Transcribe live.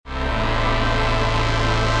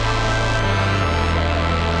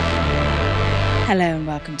Hello and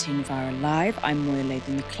welcome to Novara Live. I'm Moya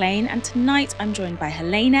Lothian-McLean, and tonight I'm joined by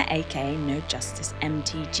Helena, aka No Justice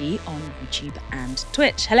MTG, on YouTube and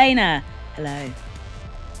Twitch. Helena, hello.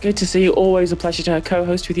 Good to see you. Always a pleasure to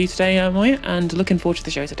co-host with you today, Moya, and looking forward to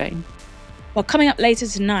the show today. Well, coming up later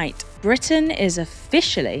tonight, Britain is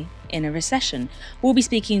officially in a recession. We'll be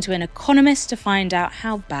speaking to an economist to find out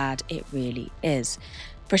how bad it really is.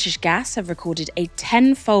 British Gas have recorded a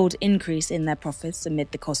 10-fold increase in their profits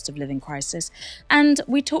amid the cost of living crisis. And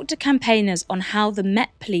we talked to campaigners on how the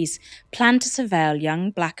Met Police plan to surveil young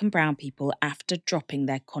black and brown people after dropping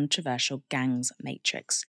their controversial gangs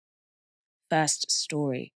matrix. First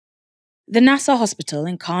story. The Nasser hospital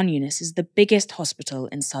in Khan Younis is the biggest hospital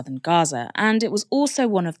in Southern Gaza, and it was also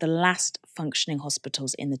one of the last functioning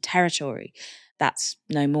hospitals in the territory. That's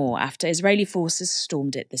no more after Israeli forces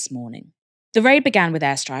stormed it this morning. The raid began with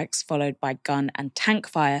airstrikes, followed by gun and tank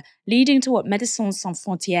fire, leading to what Médecins Sans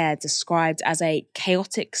Frontières described as a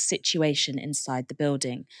chaotic situation inside the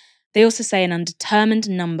building. They also say an undetermined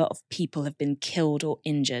number of people have been killed or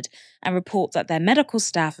injured, and report that their medical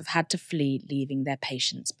staff have had to flee, leaving their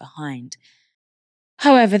patients behind.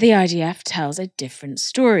 However, the IDF tells a different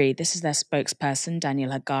story. This is their spokesperson,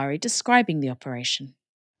 Daniel Hagari, describing the operation.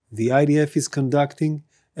 The IDF is conducting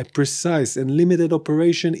a precise and limited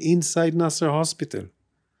operation inside Nasser Hospital.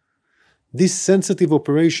 This sensitive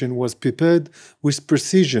operation was prepared with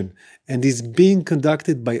precision and is being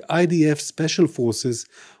conducted by IDF special forces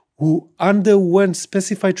who underwent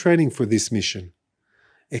specified training for this mission.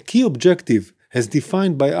 A key objective, as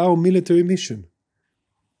defined by our military mission,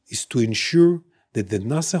 is to ensure that the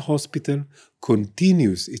Nasser Hospital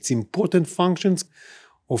continues its important functions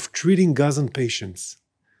of treating Gazan patients.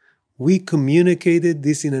 We communicated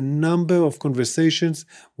this in a number of conversations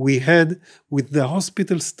we had with the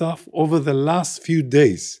hospital staff over the last few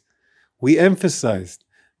days. We emphasized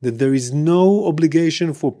that there is no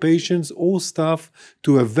obligation for patients or staff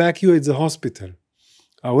to evacuate the hospital.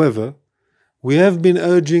 However, we have been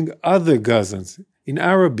urging other Gazans in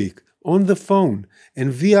Arabic, on the phone,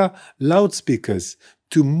 and via loudspeakers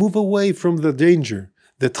to move away from the danger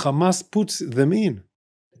that Hamas puts them in.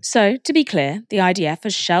 So, to be clear, the IDF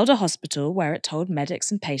has shelled a hospital where it told medics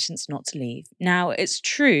and patients not to leave. Now, it's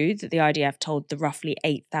true that the IDF told the roughly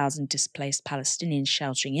 8,000 displaced Palestinians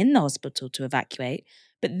sheltering in the hospital to evacuate,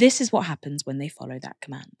 but this is what happens when they follow that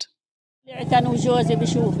command.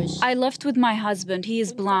 I left with my husband. He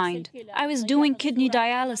is blind. I was doing kidney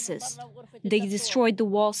dialysis. They destroyed the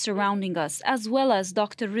walls surrounding us, as well as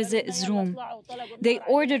Dr. Rizq's room. They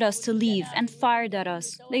ordered us to leave and fired at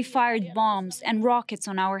us. They fired bombs and rockets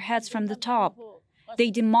on our heads from the top.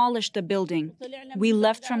 They demolished the building. We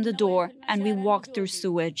left from the door and we walked through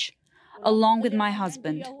sewage, along with my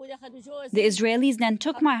husband. The Israelis then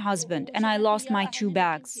took my husband and I lost my 2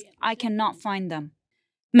 bags. I cannot find them.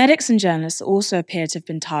 Medics and journalists also appear to have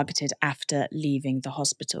been targeted after leaving the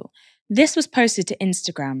hospital. This was posted to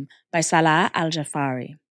Instagram by Salah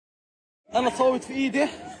Al-Jafari. أنا صوت في إيدي.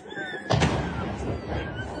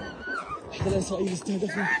 احتلال إسرائيل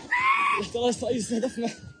استهدفنا. احتلال إسرائيل استهدفنا.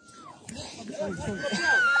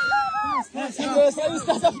 احتلال إسرائيل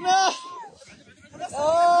استهدفنا.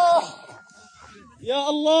 يا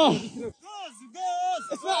الله.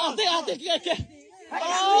 اسمع أعطيك لك.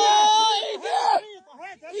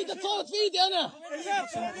 إيدي تصوت في إيدي أنا.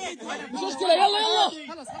 مش مشكلة يلا.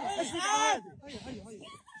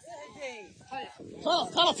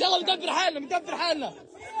 خلاص يلا ندبر حالنا.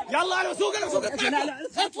 يلا أنا بسوق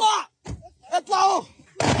اطلعوا.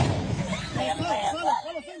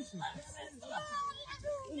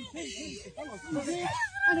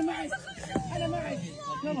 أنا معي.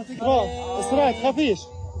 إسراء تخافيش.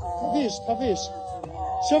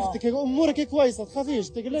 شفتك أمورك كويسة تخافيش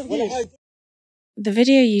تقلقيش. The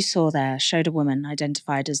video you saw there showed a woman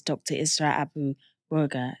identified as Dr. Isra Abu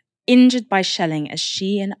Burga injured by shelling as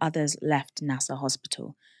she and others left Nasser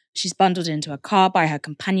Hospital. She's bundled into a car by her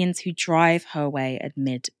companions who drive her away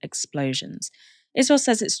amid explosions. Israel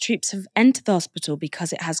says its troops have entered the hospital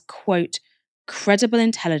because it has, quote, credible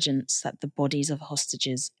intelligence that the bodies of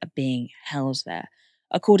hostages are being held there.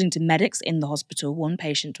 According to medics in the hospital, 1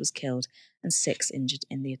 patient was killed and 6 injured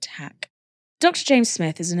in the attack. Dr. James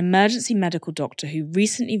Smith is an emergency medical doctor who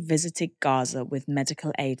recently visited Gaza with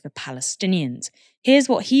medical aid for Palestinians. Here's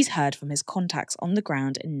what he's heard from his contacts on the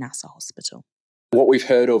ground in Nasser Hospital. What we've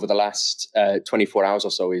heard over the last 24 hours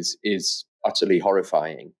or so is utterly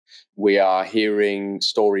horrifying. We are hearing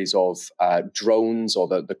stories of drones, or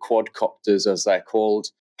the quadcopters as they're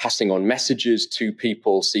called, passing on messages to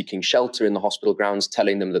people seeking shelter in the hospital grounds,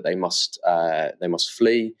 telling them that they must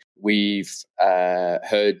flee. We've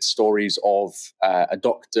heard stories of a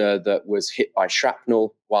doctor that was hit by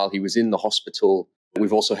shrapnel while he was in the hospital.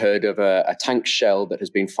 We've also heard of a tank shell that has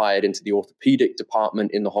been fired into the orthopedic department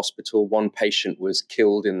in the hospital. One patient was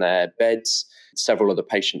killed in their beds. Several other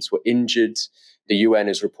patients were injured. The UN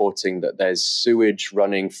is reporting that there's sewage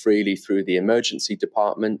running freely through the emergency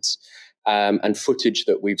department. And footage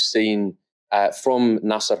that we've seen from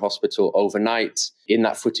Nasser Hospital overnight. In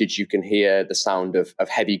that footage, you can hear the sound of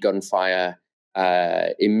heavy gunfire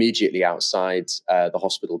immediately outside the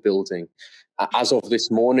hospital building. As of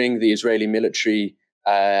this morning, the Israeli military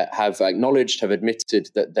have admitted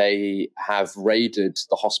that they have raided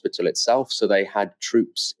the hospital itself. So they had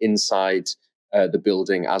troops inside the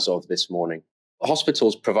building as of this morning.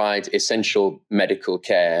 Hospitals provide essential medical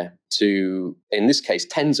care to, in this case,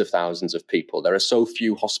 tens of thousands of people. There are so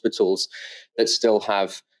few hospitals that still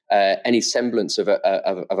have any semblance of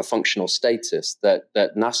a functional status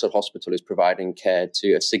that Nasser Hospital is providing care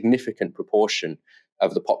to a significant proportion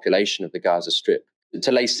of the population of the Gaza Strip.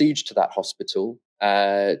 To lay siege to that hospital,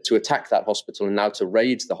 to attack that hospital, and now to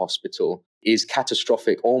raid the hospital is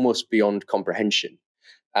catastrophic, almost beyond comprehension.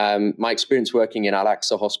 My experience working in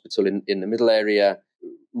Al-Aqsa Hospital in the Middle area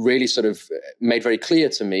really sort of made very clear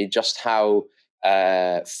to me just how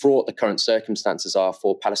fraught the current circumstances are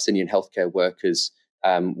for Palestinian healthcare workers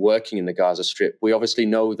working in the Gaza Strip. We obviously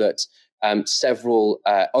know that several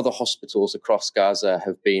other hospitals across Gaza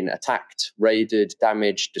have been attacked, raided,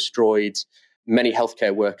 damaged, destroyed. Many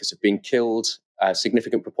healthcare workers have been killed, a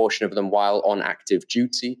significant proportion of them while on active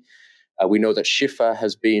duty. We know that Shifa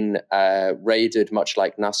has been raided, much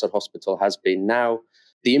like Nasser Hospital has been now.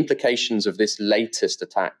 The implications of this latest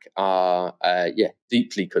attack are,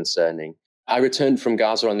 deeply concerning. I returned from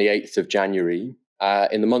Gaza on the 8th of January.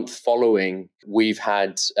 In the month following, we've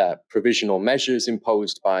had provisional measures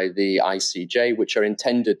imposed by the ICJ, which are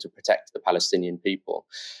intended to protect the Palestinian people.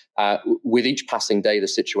 With each passing day, the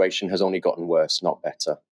situation has only gotten worse, not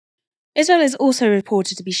better. Israel is also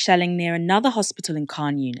reported to be shelling near another hospital in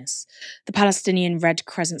Khan Younis. The Palestinian Red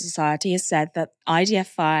Crescent Society has said that IDF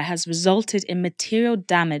fire has resulted in material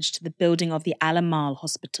damage to the building of the Al Amal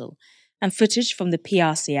hospital, and footage from the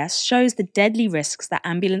PRCS shows the deadly risks that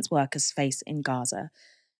ambulance workers face in Gaza.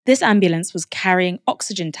 This ambulance was carrying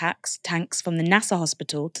oxygen tanks from the Nasser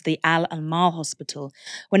hospital to the Al Amal hospital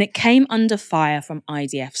when it came under fire from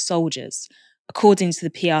IDF soldiers. According to the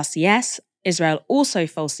PRCS, Israel also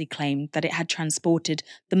falsely claimed that it had transported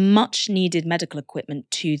the much-needed medical equipment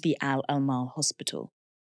to the Al Amal hospital.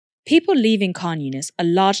 People leaving Khan Younis are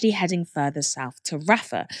largely heading further south to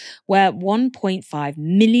Rafah, where 1.5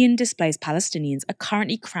 million displaced Palestinians are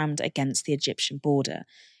currently crammed against the Egyptian border.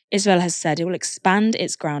 Israel has said it will expand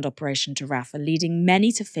its ground operation to Rafah, leading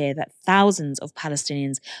many to fear that thousands of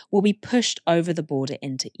Palestinians will be pushed over the border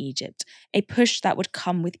into Egypt, a push that would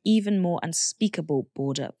come with even more unspeakable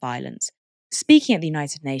border violence. Speaking at the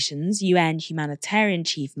United Nations, UN humanitarian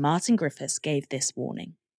chief Martin Griffiths gave this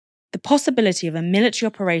warning. The possibility of a military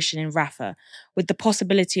operation in Rafah, with the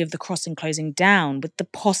possibility of the crossing closing down, with the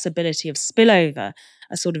possibility of spillover,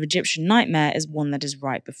 a sort of Egyptian nightmare, is one that is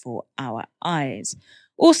right before our eyes.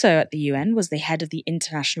 Also at the UN was the head of the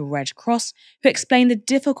International Red Cross, who explained the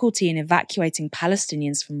difficulty in evacuating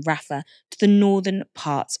Palestinians from Rafah to the northern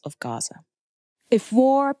parts of Gaza. If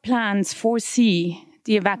war plans foresee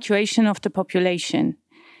the evacuation of the population,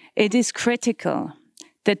 it is critical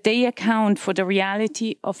that they account for the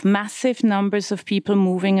reality of massive numbers of people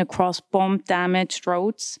moving across bomb-damaged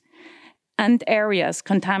roads and areas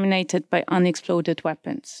contaminated by unexploded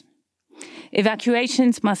weapons.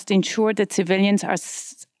 Evacuations must ensure that civilians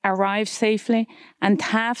arrive safely and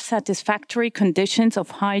have satisfactory conditions of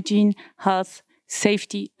hygiene, health,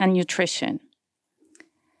 safety, and nutrition.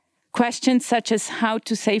 Questions such as how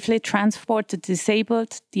to safely transport the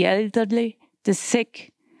disabled, the elderly, the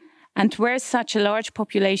sick, and where such a large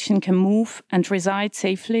population can move and reside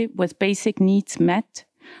safely with basic needs met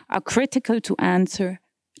are critical to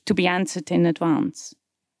be answered in advance.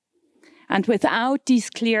 And without these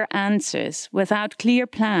clear answers, without clear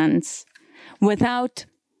plans, without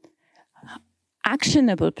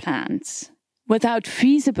actionable plans, without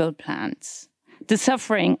feasible plans, the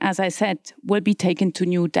suffering, as I said, will be taken to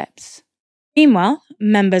new depths. Meanwhile,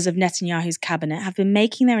 members of Netanyahu's cabinet have been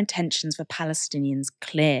making their intentions for Palestinians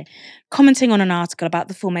clear. Commenting on an article about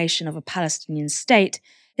the formation of a Palestinian state,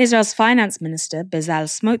 Israel's finance minister, Bezalel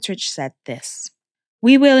Smotrich, said this.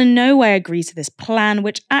 We will in no way agree to this plan,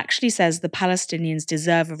 which actually says the Palestinians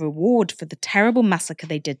deserve a reward for the terrible massacre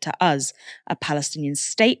they did to us, a Palestinian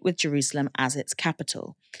state with Jerusalem as its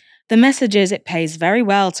capital. The message is it pays very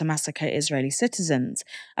well to massacre Israeli citizens.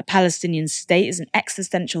 A Palestinian state is an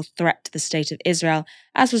existential threat to the state of Israel,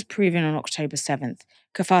 as was proven on October 7th.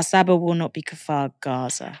 Kfar Saba will not be Kfar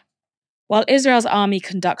Gaza. While Israel's army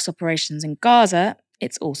conducts operations in Gaza,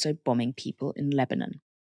 it's also bombing people in Lebanon.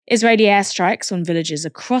 Israeli airstrikes on villages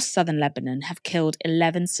across southern Lebanon have killed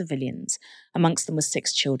 11 civilians. Amongst them were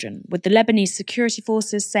 6 children, with the Lebanese security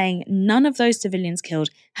forces saying none of those civilians killed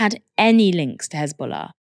had any links to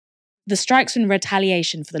Hezbollah. The strikes were in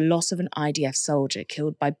retaliation for the loss of an IDF soldier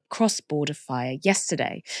killed by cross-border fire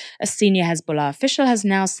yesterday. A senior Hezbollah official has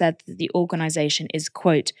now said that the organisation is,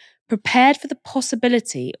 quote, prepared for the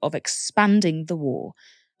possibility of expanding the war.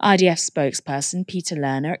 IDF spokesperson Peter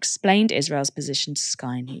Lerner explained Israel's position to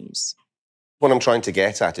Sky News. What I'm trying to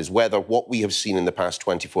get at is whether what we have seen in the past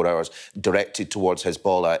 24 hours directed towards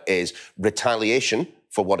Hezbollah is retaliation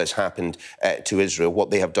for what has happened to Israel, what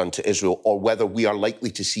they have done to Israel, or whether we are likely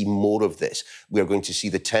to see more of this. We are going to see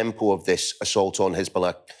the tempo of this assault on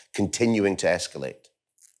Hezbollah continuing to escalate.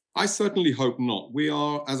 I certainly hope not. We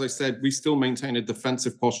are, as I said, we still maintain a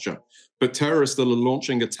defensive posture, but terrorists that are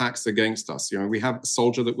launching attacks against us. We have a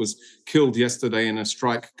soldier that was killed yesterday in a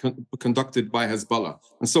strike conducted by Hezbollah.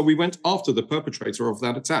 And so we went after the perpetrator of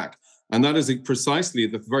that attack. And that is precisely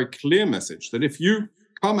the very clear message that if you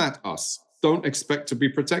come at us, don't expect to be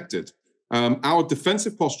protected. Our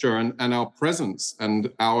defensive posture and our presence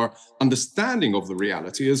and our understanding of the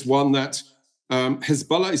reality is one that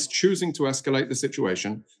Hezbollah is choosing to escalate the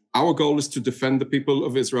situation. Our goal is to defend the people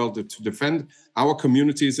of Israel, to defend our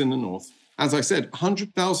communities in the north. As I said,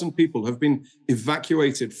 100,000 people have been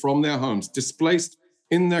evacuated from their homes, displaced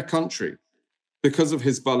in their country because of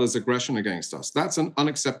Hezbollah's aggression against us. That's an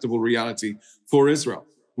unacceptable reality for Israel.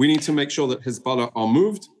 We need to make sure that Hezbollah are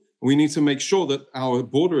moved. We need to make sure that our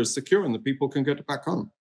border is secure and the people can get back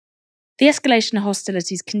home. The escalation of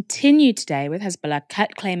hostilities continued today, with Hezbollah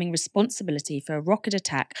claiming responsibility for a rocket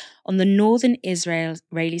attack on the northern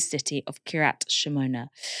Israeli city of Kiryat Shimona.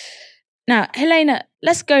 Now, Helena,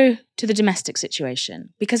 let's go to the domestic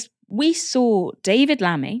situation, because we saw David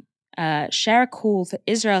Lammy share a call for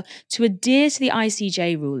Israel to adhere to the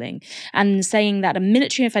ICJ ruling and saying that a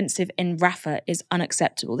military offensive in Rafah is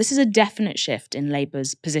unacceptable. This is a definite shift in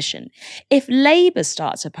Labour's position. If Labour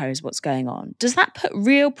starts to oppose what's going on, does that put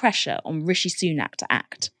real pressure on Rishi Sunak to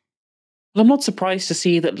act? Well, I'm not surprised to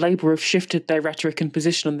see that Labour have shifted their rhetoric and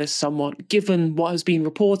position on this somewhat, given what has been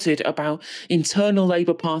reported about internal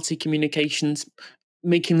Labour Party communications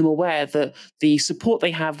making them aware that the support they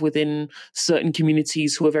have within certain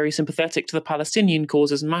communities who are very sympathetic to the Palestinian cause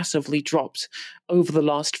has massively dropped over the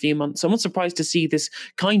last few months. I'm not surprised to see this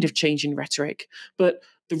kind of change in rhetoric, but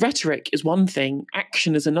the rhetoric is one thing,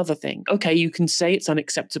 action is another thing. Okay, you can say it's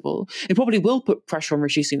unacceptable. It probably will put pressure on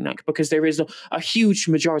Rishi Sunak because there is a huge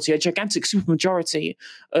majority, a gigantic supermajority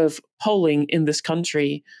of polling in this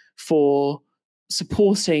country for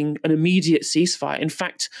supporting an immediate ceasefire. In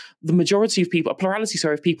fact, the majority of people, a plurality,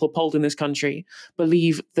 of people polled in this country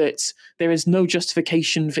believe that there is no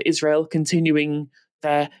justification for Israel continuing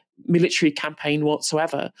their military campaign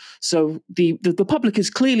whatsoever. So the public is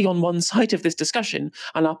clearly on one side of this discussion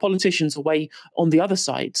and our politicians are way on the other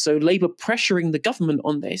side. So Labour pressuring the government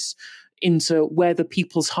on this into where the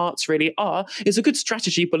people's hearts really are is a good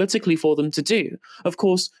strategy politically for them to do. Of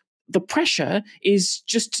course, the pressure is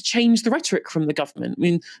just to change the rhetoric from the government. I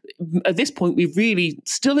mean, at this point, we're really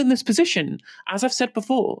still in this position, as I've said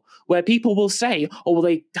before, where people will say, oh, well,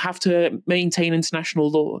 they have to maintain international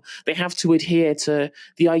law. They have to adhere to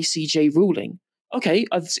the ICJ ruling. Okay,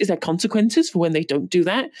 is there consequences for when they don't do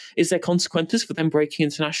that? Is there consequences for them breaking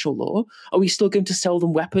international law? Are we still going to sell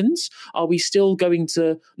them weapons? Are we still going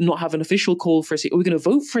to not have an official call for Are we going to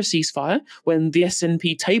vote for a ceasefire when the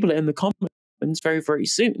SNP table it in the Commons very, very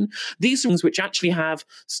soon? These are things which actually have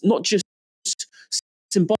not just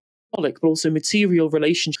symbolic but also material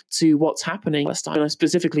relation to what's happening in Palestine,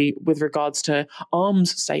 specifically with regards to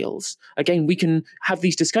arms sales. Again, we can have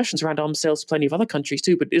these discussions around arms sales to plenty of other countries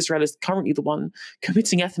too, but Israel is currently the one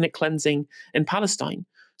committing ethnic cleansing in Palestine.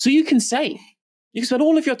 So you can spend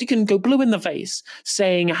all of you can go blue in the face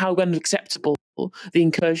saying how unacceptable the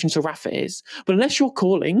incursion to Rafah is. But unless you're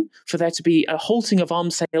calling for there to be a halting of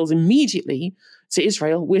arms sales immediately to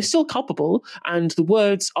Israel, we're still culpable, and the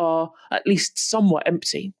words are at least somewhat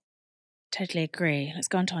empty. Totally agree. Let's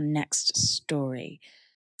go on to our next story.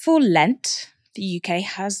 For Lent, the UK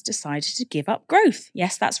has decided to give up growth.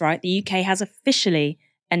 Yes, that's right. The UK has officially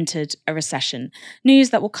entered a recession, news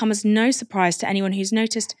that will come as no surprise to anyone who's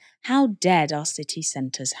noticed how dead our city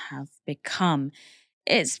centres have become.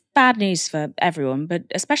 It's bad news for everyone, but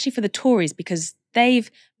especially for the Tories, because they've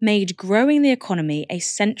made growing the economy a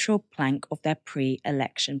central plank of their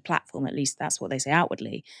pre-election platform. At least that's what they say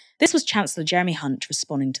outwardly. This was Chancellor Jeremy Hunt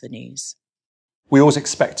responding to the news. We always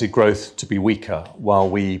expected growth to be weaker while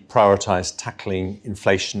we prioritised tackling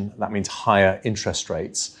inflation. That means higher interest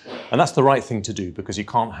rates. And that's the right thing to do, because you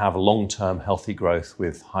can't have long-term healthy growth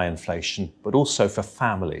with high inflation, but also for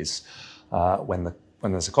families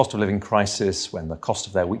when there's a cost of living crisis, when the cost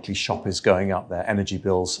of their weekly shop is going up, their energy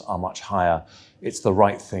bills are much higher. It's the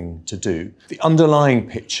right thing to do. The underlying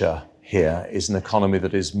picture here is an economy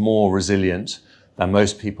that is more resilient than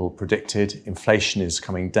most people predicted. Inflation is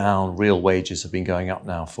coming down. Real wages have been going up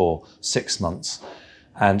now for 6 months.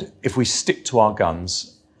 And if we stick to our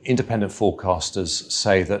guns, independent forecasters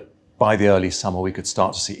say that by the early summer we could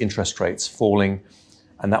start to see interest rates falling,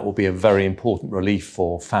 and that will be a very important relief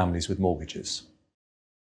for families with mortgages.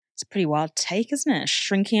 It's a pretty wild take, isn't it? A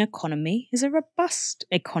shrinking economy is a robust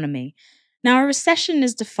economy. Now, a recession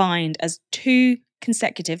is defined as 2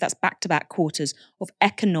 consecutive, that's back-to-back quarters of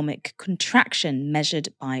economic contraction measured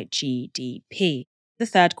by GDP. The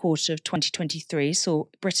third quarter of 2023 saw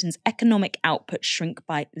Britain's economic output shrink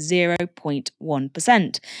by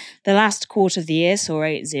 0.1%. The last quarter of the year saw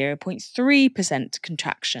a 0.3%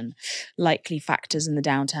 contraction. Likely factors in the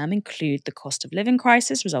downturn include the cost of living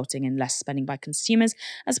crisis, resulting in less spending by consumers,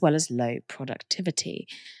 as well as low productivity.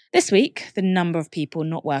 This week, the number of people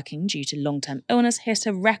not working due to long-term illness hit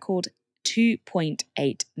a record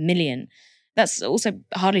 2.8 million. That's also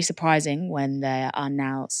hardly surprising when there are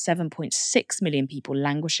now 7.6 million people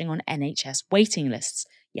languishing on NHS waiting lists,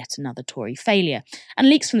 yet another Tory failure. And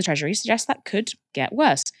leaks from the Treasury suggest that could get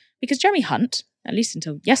worse, because Jeremy Hunt, at least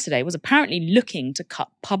until yesterday, was apparently looking to cut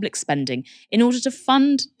public spending in order to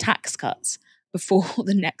fund tax cuts before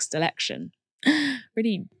the next election.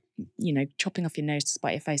 Really, chopping off your nose to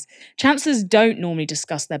spite your face. Chancellors don't normally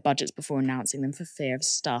discuss their budgets before announcing them for fear of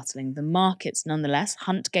startling the markets. Nonetheless,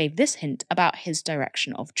 Hunt gave this hint about his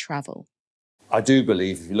direction of travel. I do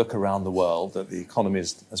believe, if you look around the world, that the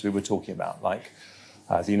economies, as we were talking about, like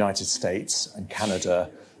the United States and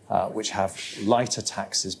Canada, which have lighter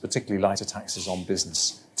taxes, particularly lighter taxes on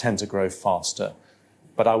business, tend to grow faster.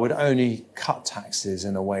 But I would only cut taxes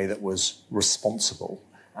in a way that was responsible.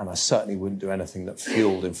 And I certainly wouldn't do anything that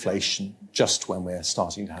fueled inflation just when we're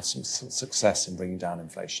starting to have some success in bringing down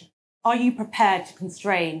inflation. Are you prepared to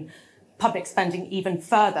constrain public spending even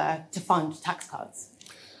further to fund tax cuts?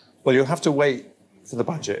 Well, you'll have to wait for the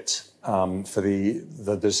budget, for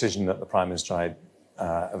the decision that the Prime Minister I'd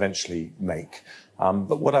eventually make.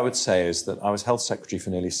 But what I would say is that I was Health Secretary for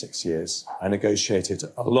nearly 6 years. I negotiated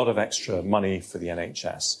a lot of extra money for the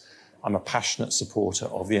NHS. I'm a passionate supporter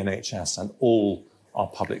of the NHS and all our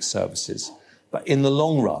public services. But in the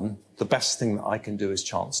long run, the best thing that I can do as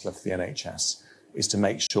Chancellor for the NHS is to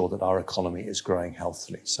make sure that our economy is growing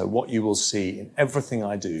healthily. So what you will see in everything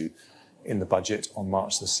I do in the budget on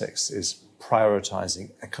March the 6th is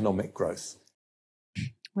prioritising economic growth.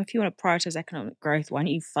 Well, if you want to prioritise economic growth, why don't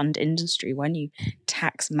you fund industry? Why don't you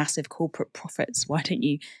tax massive corporate profits? Why don't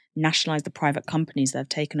you nationalise the private companies that have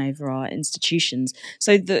taken over our institutions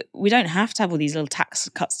so that we don't have to have all these little tax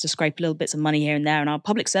cuts to scrape little bits of money here and there, and our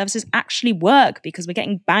public services actually work because we're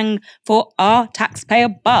getting bang for our taxpayer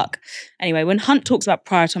buck. Anyway, when Hunt talks about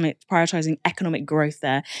prioritising economic growth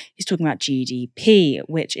there, he's talking about GDP,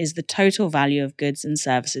 which is the total value of goods and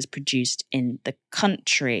services produced in the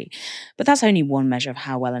country. But that's only one measure of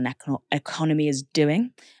how well an economy is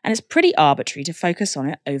doing, and it's pretty arbitrary to focus on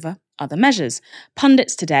it over other measures.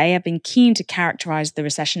 Pundits today have been keen to characterise the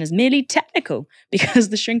recession as merely technical because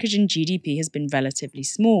the shrinkage in GDP has been relatively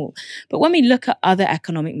small. But when we look at other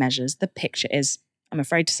economic measures, the picture is, I'm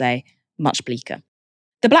afraid to say, much bleaker.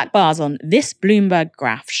 The black bars on this Bloomberg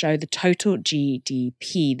graph show the total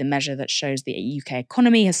GDP, the measure that shows the UK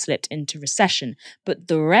economy has slipped into recession. But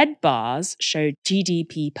the red bars show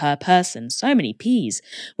GDP per person, so many Ps,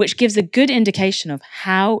 which gives a good indication of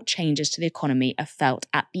how changes to the economy are felt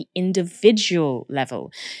at the individual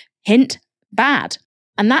level. Hint, bad.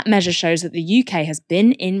 And that measure shows that the UK has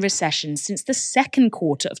been in recession since the second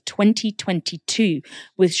quarter of 2022,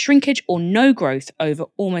 with shrinkage or no growth over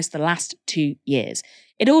almost the last 2 years.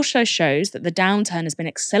 It also shows that the downturn has been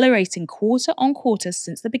accelerating quarter on quarter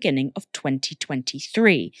since the beginning of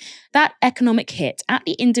 2023. That economic hit at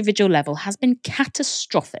the individual level has been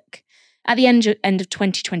catastrophic. At the end of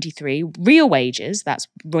 2023, real wages, that's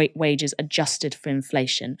wages adjusted for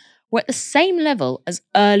inflation, We're at the same level as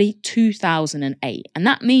early 2008, and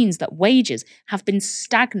that means that wages have been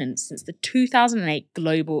stagnant since the 2008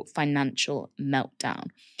 global financial meltdown.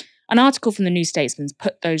 An article from the New Statesman's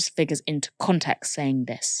put those figures into context, saying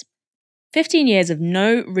this: 15 years of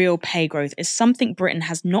no real pay growth is something Britain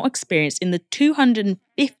has not experienced in the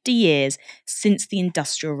 250 years since the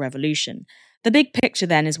Industrial Revolution. The big picture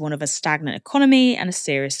then is one of a stagnant economy and a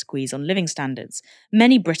serious squeeze on living standards.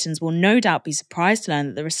 Many Britons will no doubt be surprised to learn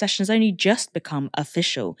that the recession has only just become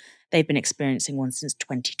official. They've been experiencing one since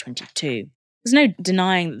 2022. There's no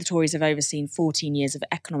denying that the Tories have overseen 14 years of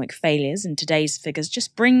economic failures, and today's figures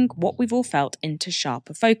just bring what we've all felt into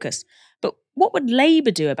sharper focus. But what would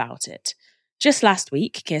Labour do about it? Just last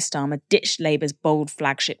week, Keir Starmer ditched Labour's bold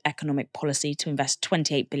flagship economic policy to invest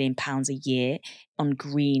 £28 billion a year on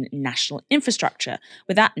green national infrastructure.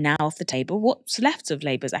 With that now off the table, what's left of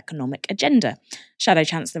Labour's economic agenda? Shadow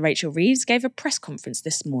Chancellor Rachel Reeves gave a press conference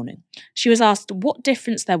this morning. She was asked what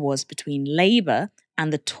difference there was between Labour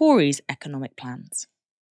and the Tories' economic plans.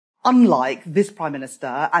 Unlike this Prime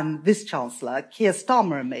Minister and this Chancellor, Keir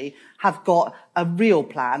Starmer and me have got a real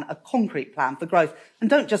plan, a concrete plan for growth. And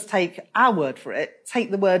don't just take our word for it,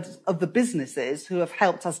 take the word of the businesses who have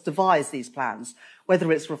helped us devise these plans,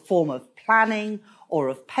 whether it's reform of planning or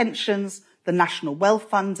of pensions, the National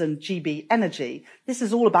Wealth Fund and GB Energy. This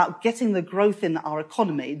is all about getting the growth in our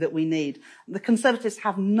economy that we need. The Conservatives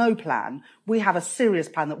have no plan. We have a serious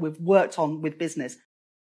plan that we've worked on with business.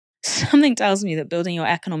 Something tells me that building your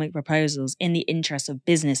economic proposals in the interest of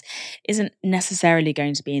business isn't necessarily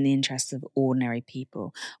going to be in the interests of ordinary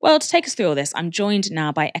people. Well, to take us through all this, I'm joined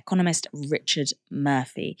now by economist Richard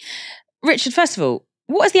Murphy. Richard, first of all,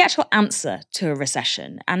 what is the actual answer to a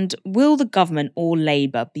recession? And will the government or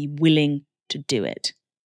Labour be willing to do it?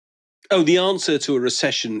 Oh, the answer to a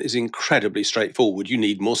recession is incredibly straightforward. You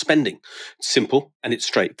need more spending. It's simple and it's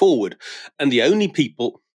straightforward. And the only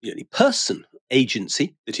person,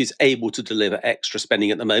 agency that is able to deliver extra spending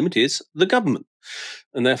at the moment is the government.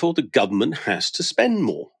 And therefore, the government has to spend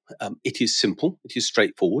more. It is simple, it is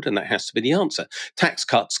straightforward, and that has to be the answer. Tax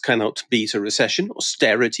cuts cannot beat a recession.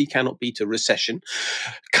 Austerity cannot beat a recession.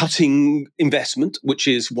 Cutting investment, which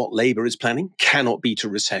is what Labour is planning, cannot beat a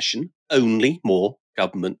recession. Only more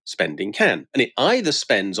government spending can. And it either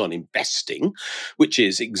spends on investing, which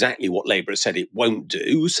is exactly what Labour has said it won't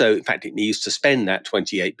do. So, in fact, it needs to spend that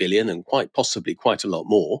 28 billion and quite possibly quite a lot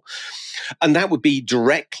more. And that would be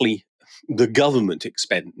directly the government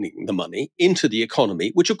expending the money into the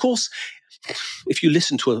economy, which, of course, if you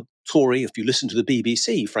listen to a Tory, if you listen to the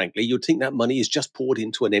BBC, frankly, you'd think that money is just poured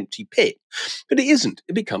into an empty pit. But it isn't.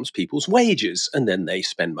 It becomes people's wages. And then they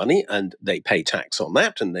spend money and they pay tax on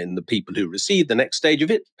that. And then the people who receive the next stage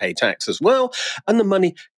of it pay tax as well. And the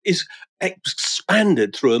money is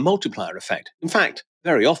expanded through a multiplier effect. In fact,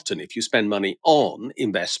 very often, if you spend money on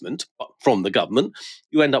investment from the government,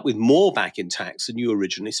 you end up with more back in tax than you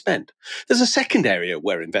originally spent. There's a second area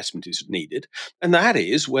where investment is needed, and that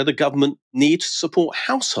is where the government needs to support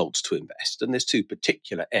households to invest. And there's two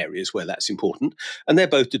particular areas where that's important, and they're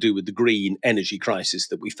both to do with the green energy crisis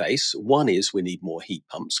that we face. One is we need more heat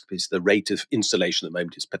pumps because the rate of installation at the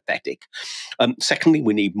moment is pathetic. Secondly,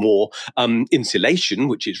 we need more insulation,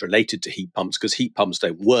 which is related to heat pumps because heat pumps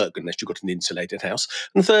don't work unless you've got an insulated house.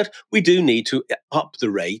 And third, we do need to up the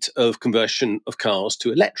rate of conversion of cars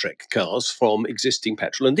to electric cars from existing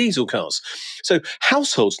petrol and diesel cars. So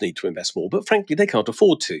households need to invest more, but frankly, they can't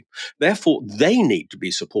afford to. Therefore, they need to be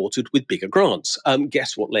supported with bigger grants.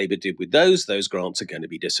 Guess what Labour did with those? Those grants are going to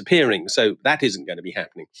be disappearing. So that isn't going to be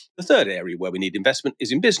happening. The third area where we need investment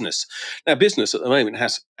is in business. Now, business at the moment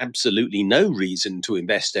has absolutely no reason to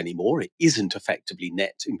invest anymore. It isn't effectively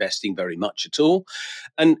net investing very much at all.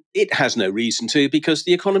 And it has no reason to because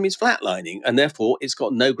the economy is flatlining and therefore it's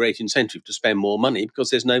got no great incentive to spend more money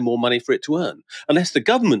because there's no more money for it to earn. Unless the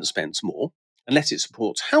government spends more, unless it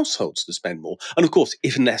supports households to spend more, and of course,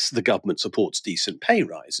 unless the government supports decent pay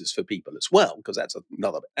rises for people as well, because that's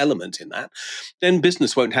another element in that, then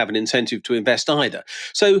business won't have an incentive to invest either.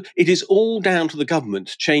 So it is all down to the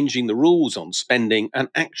government changing the rules on spending and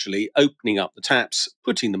actually opening up the taps,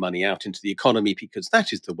 putting the money out into the economy, because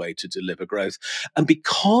that is the way to deliver growth. And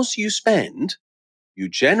because you spend, you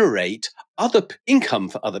generate other income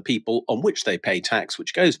for other people on which they pay tax,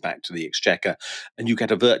 which goes back to the exchequer, and you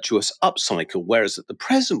get a virtuous upcycle. Whereas at the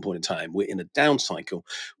present point in time, we're in a down cycle,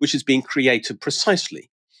 which is being created precisely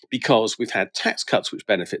because we've had tax cuts which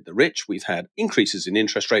benefit the rich, we've had increases in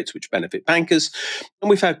interest rates which benefit bankers, and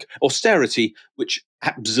we've had austerity which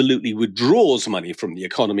absolutely withdraws money from the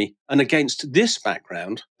economy. And against this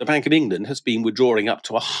background, the Bank of England has been withdrawing up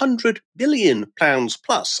to £100 billion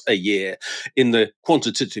plus a year in the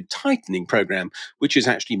quantitative tightening programme, which has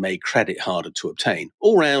actually made credit harder to obtain.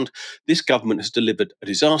 All round, this government has delivered a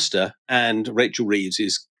disaster, and Rachel Reeves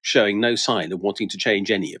is showing no sign of wanting to change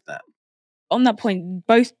any of that. On that point,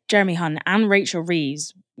 both Jeremy Hunt and Rachel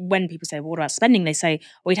Reeves, when people say, well, what about spending? They say,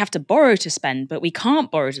 we'd have to borrow to spend, but we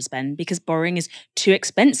can't borrow to spend because borrowing is too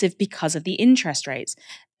expensive because of the interest rates.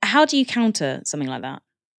 How do you counter something like that?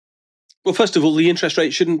 Well, first of all, the interest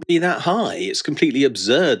rate shouldn't be that high. It's completely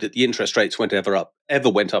absurd that the interest rates ever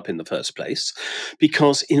went up in the first place,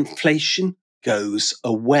 because inflation goes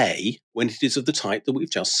away when it is of the type that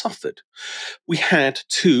we've just suffered. We had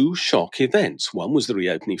two shock events. One was the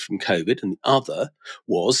reopening from COVID, and the other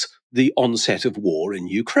was the onset of war in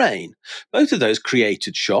Ukraine. Both of those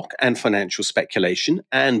created shock and financial speculation,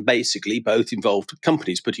 and basically both involved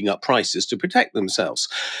companies putting up prices to protect themselves.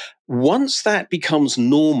 Once that becomes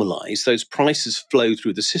normalized, those prices flow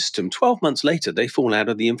through the system. 12 months later, they fall out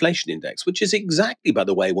of the inflation index, which is exactly, by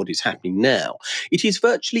the way, what is happening now. It is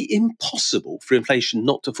virtually impossible for inflation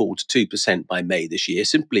not to fall to 2% by May this year,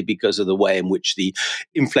 simply because of the way in which the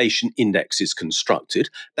inflation index is constructed.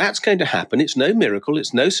 That's going to happen. It's no miracle.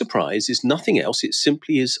 It's no surprise. It's nothing else. It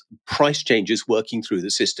simply is price changes working through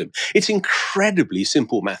the system. It's incredibly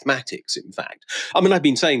simple mathematics, in fact. I mean, I've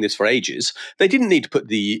been saying this for ages. They didn't need to put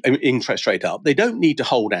the interest rate up. They don't need to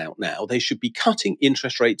hold out now. They should be cutting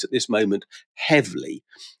interest rates at this moment heavily.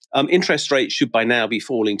 Interest rates should by now be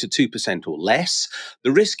falling to 2% or less.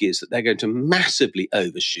 The risk is that they're going to massively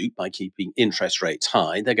overshoot by keeping interest rates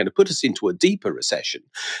high. They're going to put us into a deeper recession.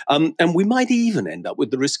 And we might even end up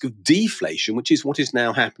with the risk of deflation, which is what is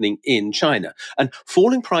now happening in China. And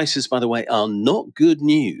falling prices, by the way, are not good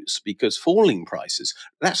news, because falling prices,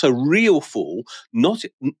 that's a real fall, not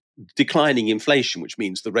declining inflation, which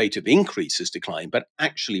means the rate of increase has declined, but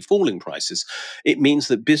actually falling prices. It means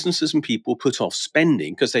that businesses and people put off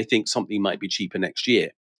spending because they think something might be cheaper next year.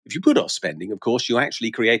 If you put off spending, of course, you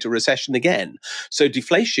actually create a recession again. So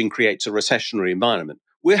deflation creates a recessionary environment.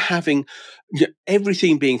 We're having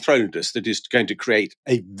everything being thrown at us that is going to create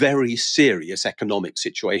a very serious economic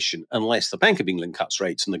situation unless the Bank of England cuts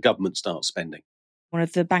rates and the government starts spending. One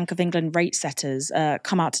of the Bank of England rate setters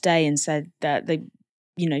come out today and said that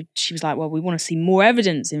she was like, well, we want to see more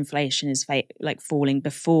evidence inflation is falling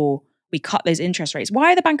before we cut those interest rates.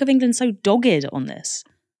 Why are the Bank of England so dogged on this?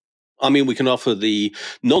 I mean, we can offer the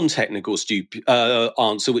non-technical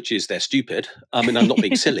answer, which is they're stupid. I mean, I'm not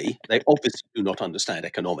being silly. They obviously do not understand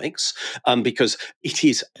economics, because it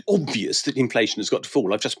is obvious that inflation has got to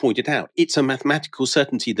fall. I've just pointed out it's a mathematical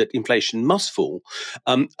certainty that inflation must fall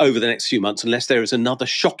over the next few months unless there is another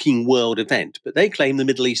shocking world event. But they claim the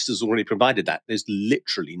Middle East has already provided that. There's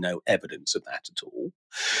literally no evidence of that at all.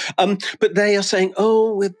 But they are saying,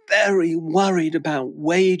 oh, we're very worried about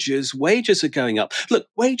wages. Wages are going up. Look,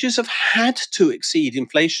 wages have had to exceed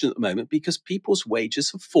inflation at the moment because people's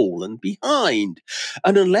wages have fallen behind.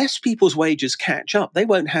 And unless people's wages catch up, they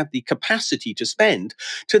won't have the capacity to spend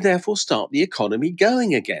to therefore start the economy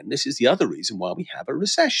going again. This is the other reason why we have a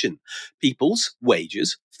recession. People's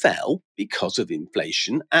wages fell because of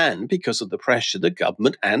inflation and because of the pressure the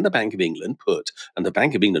government and the Bank of England put, and the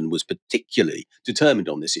Bank of England was particularly determined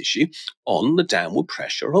on this issue, on the downward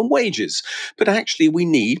pressure on wages. But actually, we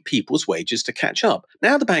need people's wages to catch up.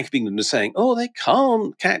 Now the Bank of England is saying, oh, they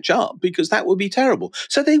can't catch up because that would be terrible.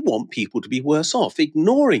 So they want people to be worse off,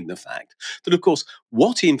 ignoring the fact that, of course,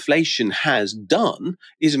 what inflation has done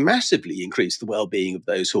is massively increase the well-being of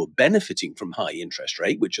those who are benefiting from high interest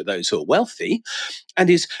rate, which are those who are wealthy, and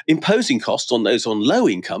is imposing costs on those on low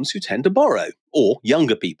incomes who tend to borrow, or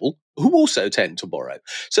younger people who also tend to borrow.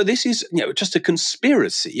 So this is, just a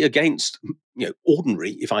conspiracy against,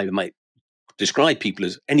 ordinary, if I might describe people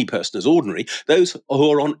as any person as ordinary, those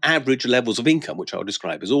who are on average levels of income, which I'll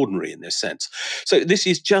describe as ordinary in this sense. So this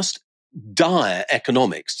is just dire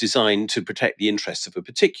economics designed to protect the interests of a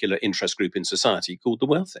particular interest group in society called the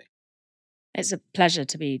wealthy. It's a pleasure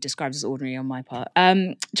to be described as ordinary on my part.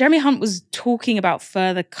 Jeremy Hunt was talking about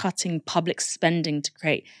further cutting public spending to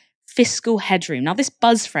create fiscal headroom. Now, this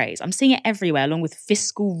buzz phrase, I'm seeing it everywhere, along with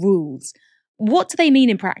fiscal rules. What do they mean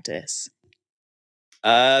in practice?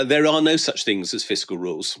 There are no such things as fiscal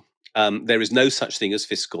rules. There is no such thing as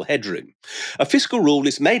fiscal headroom. A fiscal rule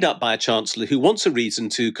is made up by a chancellor who wants a reason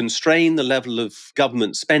to constrain the level of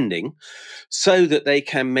government spending so that they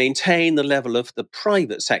can maintain the level of the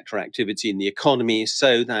private sector activity in the economy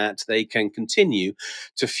so that they can continue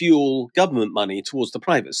to fuel government money towards the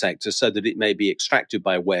private sector so that it may be extracted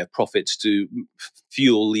by way of profits to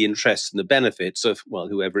fuel the interests and the benefits of, well,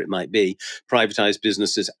 whoever it might be, privatized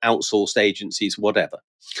businesses, outsourced agencies, whatever.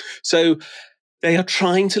 So they are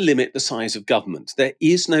trying to limit the size of government. There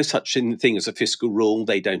is no such thing as a fiscal rule.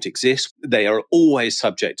 They don't exist. They are always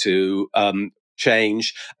subject to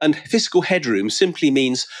change. And fiscal headroom simply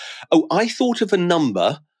means, oh, I thought of a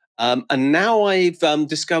number, and now I've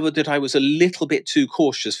discovered that I was a little bit too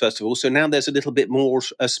cautious, first of all. So now there's a little bit more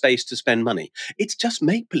space to spend money. It's just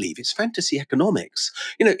make-believe. It's fantasy economics.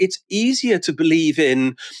 It's easier to believe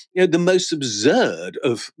in the most absurd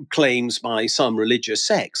of claims by some religious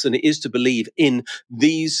sects than it is to believe in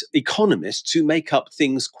these economists who make up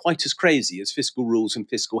things quite as crazy as fiscal rules and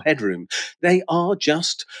fiscal headroom. They are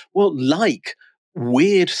just, like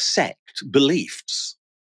weird sect beliefs.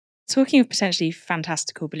 Talking of potentially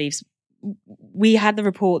fantastical beliefs, we had the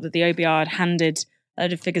report that the OBR had handed a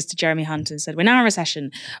load of figures to Jeremy Hunt and said, we're now in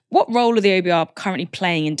recession. What role are the OBR currently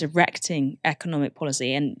playing in directing economic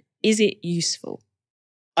policy, and is it useful?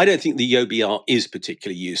 I don't think the OBR is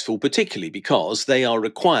particularly useful, particularly because they are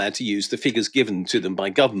required to use the figures given to them by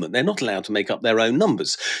government. They're not allowed to make up their own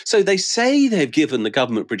numbers. So they say they've given the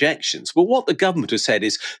government projections, but what the government has said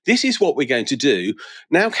is, this is what we're going to do.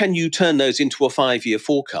 Now can you turn those into a 5-year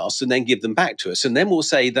forecast and then give them back to us? And then we'll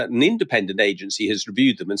say that an independent agency has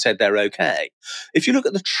reviewed them and said they're okay. If you look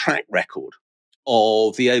at the track record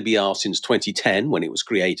of the OBR since 2010, when it was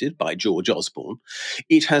created by George Osborne,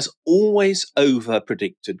 it has always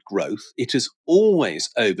over-predicted growth. It has always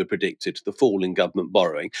over-predicted the fall in government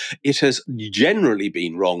borrowing. It has generally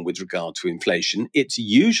been wrong with regard to inflation. It's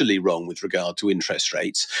usually wrong with regard to interest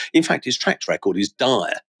rates. In fact, its track record is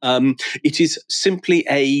dire. It is simply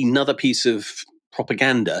another piece of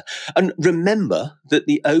propaganda. And remember that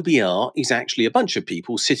the OBR is actually a bunch of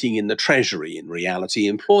people sitting in the Treasury, in reality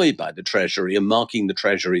employed by the Treasury and marking the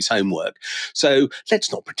Treasury's homework. So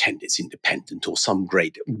let's not pretend it's independent or some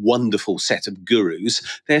great wonderful set of gurus.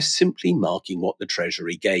 They're simply marking what the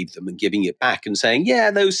Treasury gave them and giving it back and saying,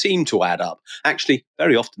 yeah, those seem to add up. Actually,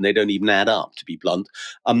 very often they don't even add up, to be blunt.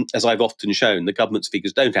 As I've often shown, the government's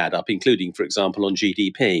figures don't add up, including, for example, on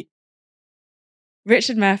GDP.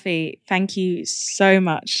 Richard Murphy, thank you so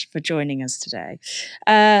much for joining us today.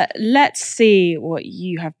 Let's see what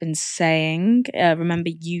you have been saying.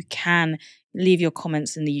 Remember, you can leave your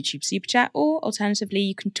comments in the YouTube Super Chat, or alternatively,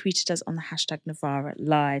 you can tweet at us on the hashtag Novara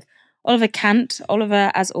Live. Oliver Kant,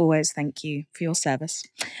 Oliver, as always, thank you for your service.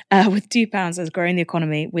 With £2 as growing the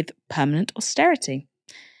economy with permanent austerity.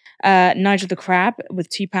 Nigel the Crab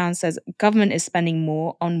with £2 says, government is spending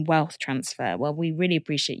more on wealth transfer. Well, we really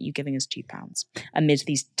appreciate you giving us £2 amid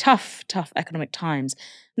these tough economic times.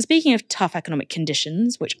 And speaking of tough economic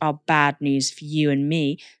conditions, which are bad news for you and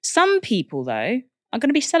me, some people, though, are going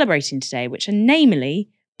to be celebrating today, which are namely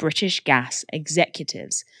British Gas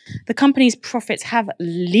executives. The company's profits have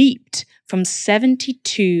leaped from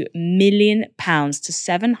 £72 million to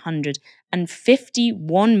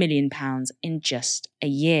 £751 million in just a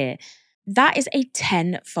year. That is a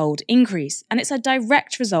 10-fold increase, and it's a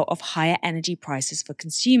direct result of higher energy prices for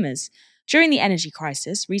consumers. During the energy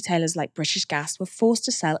crisis, retailers like British Gas were forced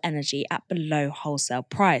to sell energy at below wholesale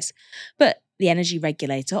price. But the energy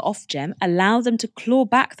regulator, Ofgem, allowed them to claw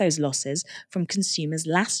back those losses from consumers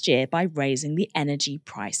last year by raising the energy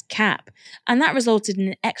price cap. And that resulted in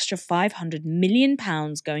an extra £500 million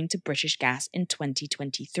going to British Gas in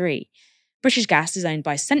 2023. British Gas is owned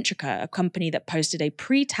by Centrica, a company that posted a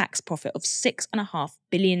pre-tax profit of £6.5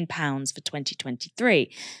 billion for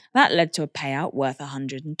 2023. That led to a payout worth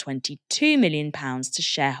 £122 million to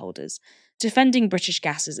shareholders. Defending British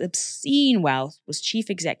Gas's obscene wealth was Chief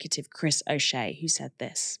Executive Chris O'Shea, who said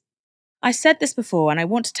this. I said this before, and I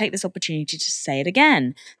want to take this opportunity to say it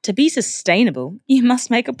again. To be sustainable, you must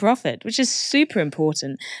make a profit, which is super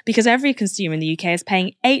important because every consumer in the UK is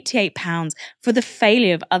paying £88 for the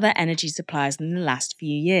failure of other energy suppliers in the last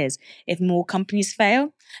few years. If more companies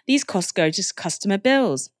fail, these costs go to customer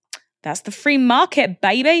bills. That's the free market,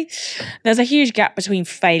 baby. There's a huge gap between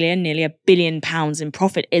failure and nearly £1 billion in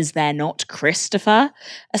profit, is there not, Christopher?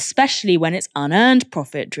 Especially when it's unearned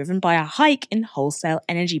profit driven by a hike in wholesale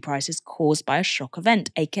energy prices caused by a shock event,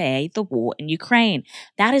 aka the war in Ukraine.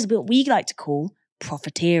 That is what we like to call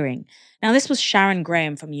profiteering. Now, this was Sharon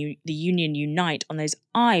Graham from the union Unite on those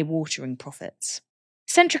eye-watering profits.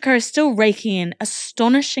 Centrica is still raking in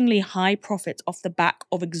astonishingly high profits off the back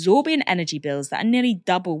of exorbitant energy bills that are nearly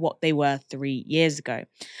double what they were 3 years ago.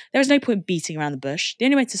 There is no point beating around the bush. The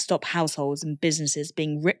only way to stop households and businesses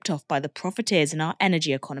being ripped off by the profiteers in our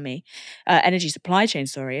energy supply chain,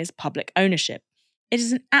 is public ownership. It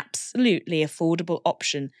is an absolutely affordable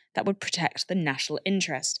option that would protect the national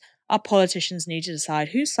interest. Our politicians need to decide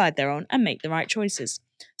whose side they're on and make the right choices.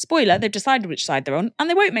 Spoiler, they've decided which side they're on and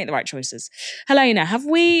they won't make the right choices. Helena, have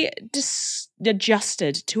we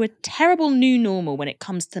adjusted to a terrible new normal when it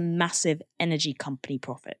comes to massive energy company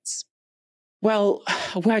profits? Well,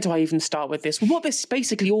 where do I even start with this? What this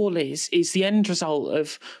basically all is the end result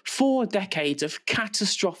of 4 decades of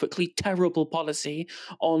catastrophically terrible policy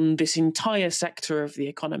on this entire sector of the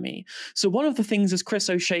economy. So one of the things, as Chris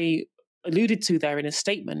O'Shea alluded to there in his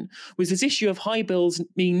statement, was this issue of high bills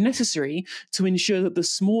being necessary to ensure that the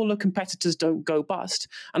smaller competitors don't go bust.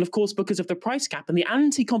 And of course, because of the price cap and the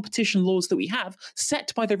anti-competition laws that we have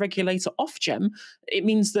set by the regulator Ofgem, it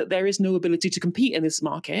means that there is no ability to compete in this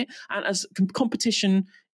market. And as competition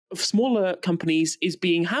of smaller companies is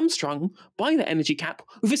being hamstrung by the energy cap,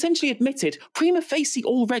 we've essentially admitted prima facie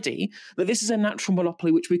already that this is a natural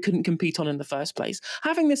monopoly which we couldn't compete on in the first place.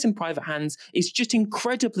 Having this in private hands is just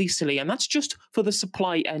incredibly silly, and that's just for the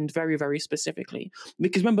supply end very, very specifically.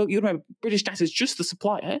 Because remember, British Gas is just the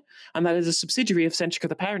supplier, and that is a subsidiary of Centrica,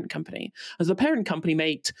 the parent company. As the parent company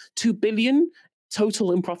made $2 billion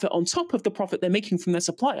total in profit on top of the profit they're making from their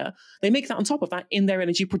supplier, they make that on top of that in their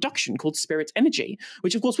energy production called Spirit Energy,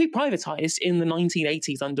 which of course we privatised in the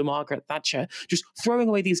 1980s under Margaret Thatcher, just throwing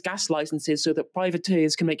away these gas licenses so that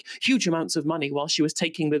privateers can make huge amounts of money while she was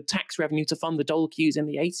taking the tax revenue to fund the dole queues in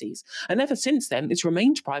the 80s. And ever since then, it's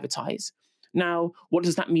remained privatised. Now, what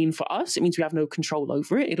does that mean for us? It means we have no control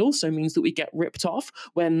over it. It also means that we get ripped off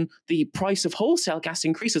when the price of wholesale gas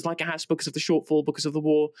increases, like it has because of the shortfall, because of the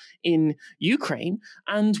war in Ukraine.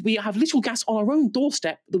 And we have little gas on our own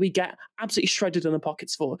doorstep that we get absolutely shredded in the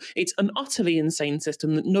pockets for. It's an utterly insane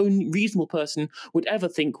system that no reasonable person would ever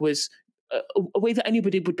think was a way that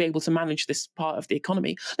anybody would be able to manage this part of the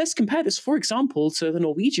economy. Let's compare this, for example, to the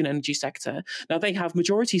Norwegian energy sector. Now, they have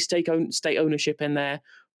majority state ownership in their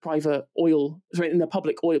in the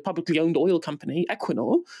publicly owned oil company,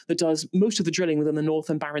 Equinor, that does most of the drilling within the North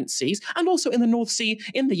and Barents Seas, and also in the North Sea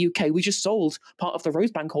in the UK. We just sold part of the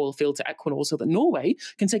Rosebank oil field to Equinor so that Norway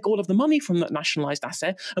can take all of the money from that nationalised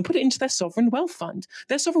asset and put it into their sovereign wealth fund.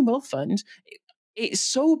 Their sovereign wealth fund, it's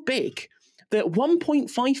so big that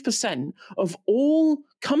 1.5% of all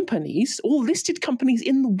listed companies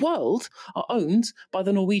in the world are owned by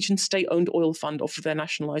the Norwegian state-owned oil fund off of their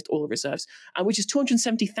nationalised oil reserves, and which is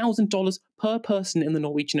 $270,000 per person in the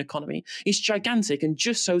Norwegian economy. It's gigantic and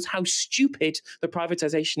just shows how stupid the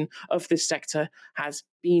privatisation of this sector has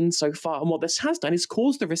been so far. And what this has done is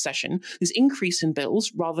caused the recession, this increase in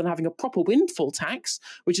bills, rather than having a proper windfall tax,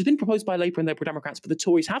 which has been proposed by Labour and Liberal Democrats, but the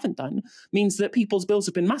Tories haven't done, means that people's bills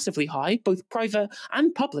have been massively high, both private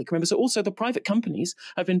and public. Remember, so also the private companies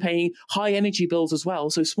have been paying high energy bills as well.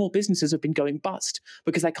 So small businesses have been going bust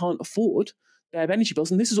because they can't afford their energy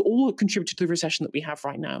bills. And this has all contributed to the recession that we have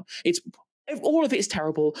right now. All of it is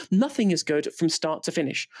terrible. Nothing is good from start to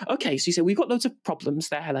finish. Okay, so you say, we've got loads of problems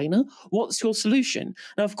there, Helena. What's your solution?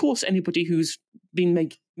 Now, of course, anybody who's been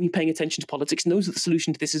paying attention to politics knows that the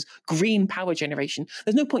solution to this is green power generation.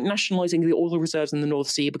 There's no point nationalising the oil reserves in the North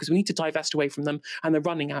Sea because we need to divest away from them and they're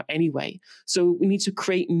running out anyway. So we need to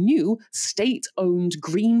create new state-owned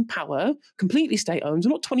green power, completely state-owned,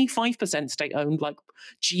 not 25% state-owned like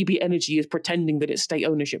GB Energy is pretending that it's state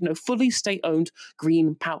ownership. No, fully state-owned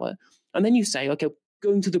green power. And then you say, okay,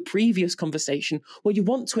 going to the previous conversation, well, you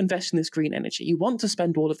want to invest in this green energy, you want to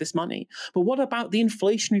spend all of this money, but what about the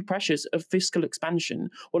inflationary pressures of fiscal expansion?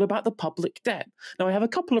 What about the public debt? Now, I have a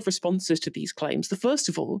couple of responses to these claims. The first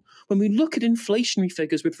of all, when we look at inflationary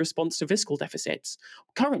figures with response to fiscal deficits,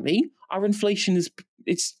 currently our inflation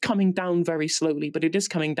it's coming down very slowly, but it is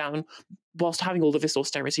coming down whilst having all of this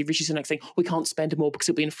austerity. Rishi Sunak saying we can't spend more because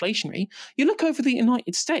it'll be inflationary. You look over the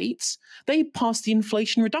United States, they passed the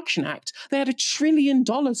Inflation Reduction Act. They had $1 trillion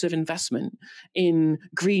of investment in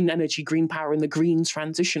green energy, green power, and the green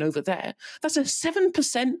transition over there. That's a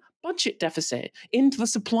 7% budget deficit into the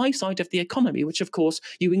supply side of the economy, which of course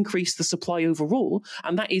you increase the supply overall,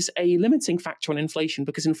 and that is a limiting factor on inflation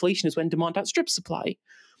because inflation is when demand outstrips supply.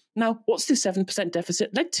 Now, what's this 7%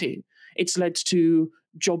 deficit led to? It's led to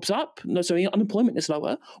jobs up, unemployment is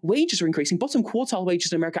lower, wages are increasing, bottom quartile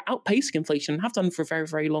wages in America outpacing inflation and have done for a very,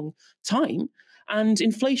 very long time. And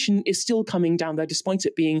inflation is still coming down there, despite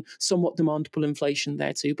it being somewhat demand pull inflation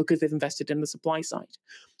there too, because they've invested in the supply side.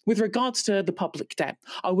 With regards to the public debt,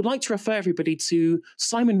 I would like to refer everybody to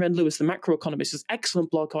Simon Wren-Lewis, the macroeconomist, excellent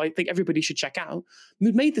blog, who I think everybody should check out,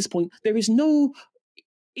 who made this point. There is no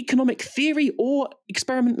economic theory or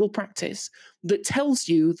experimental practice that tells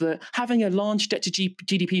you that having a large debt to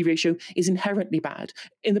GDP ratio is inherently bad.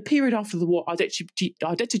 In the period after the war, our debt to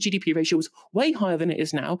GDP ratio was way higher than it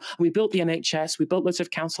is now. And we built the NHS, we built lots of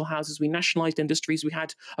council houses, we nationalised industries, we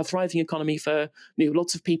had a thriving economy for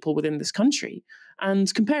lots of people within this country.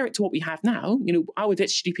 And compare it to what we have now, our debt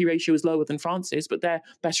to GDP ratio is lower than France's, but they're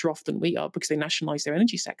better off than we are because they nationalised their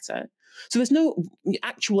energy sector. So there's no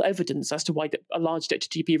actual evidence as to why a large debt to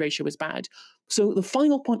GDP ratio is bad. So the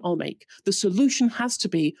final point I'll make, the solution has to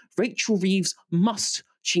be Rachel Reeves must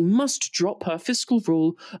drop her fiscal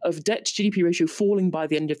rule of debt to GDP ratio falling by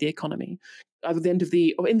the end of the economy.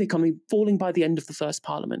 Falling by the end of the first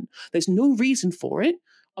parliament. There's no reason for it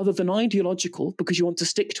other than ideological, because you want to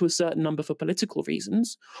stick to a certain number for political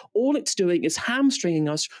reasons. All it's doing is hamstringing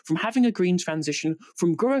us from having a green transition,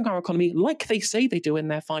 from growing our economy like they say they do in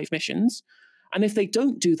their 5 missions. And if they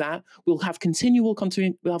don't do that, we'll have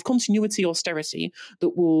continuity austerity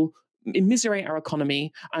that will immiserate our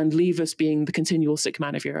economy and leave us being the continual sick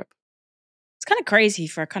man of Europe. It's kind of crazy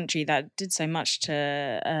for a country that did so much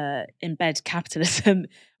to embed capitalism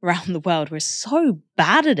around the world. We're so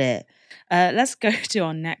bad at it. Let's go to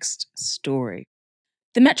our next story.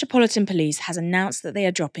 The Metropolitan Police has announced that they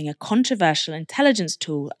are dropping a controversial intelligence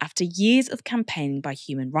tool after years of campaigning by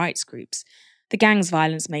human rights groups. The Gangs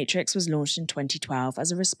Violence Matrix was launched in 2012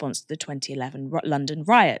 as a response to the 2011 London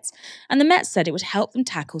riots, and the Met said it would help them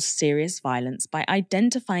tackle serious violence by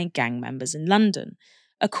identifying gang members in London.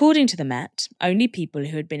 According to the Met, only people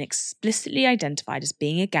who had been explicitly identified as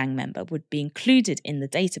being a gang member would be included in the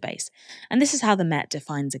database, and this is how the Met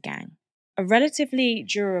defines a gang. A relatively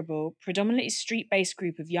durable, predominantly street-based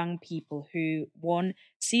group of young people who, 1,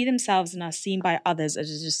 see themselves and are seen by others as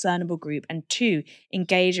a discernible group, and 2,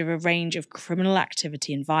 engage in a range of criminal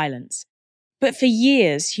activity and violence. But for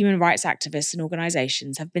years, human rights activists and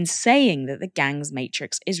organisations have been saying that the gangs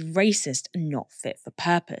matrix is racist and not fit for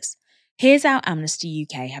purpose. Here's how Amnesty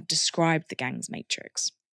UK have described the gangs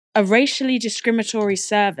matrix. A racially discriminatory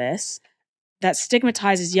service that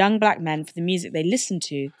stigmatises young black men for the music they listen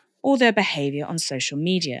to or their behaviour on social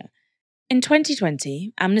media. In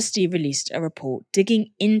 2020, Amnesty released a report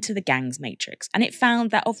digging into the gangs matrix, and it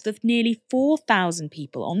found that of the nearly 4,000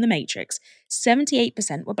 people on the matrix,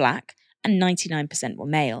 78% were black and 99% were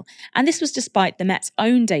male. And this was despite the Met's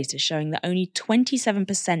own data showing that only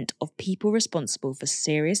 27% of people responsible for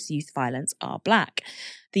serious youth violence are black.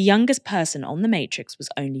 The youngest person on the matrix was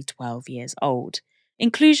only 12 years old.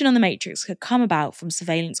 Inclusion on the matrix could come about from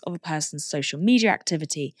surveillance of a person's social media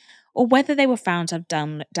activity or whether they were found to have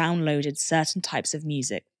downloaded certain types of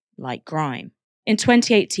music, like grime. In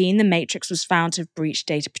 2018, the matrix was found to have breached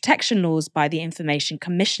data protection laws by the Information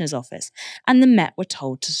Commissioner's Office, and the Met were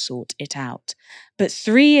told to sort it out. But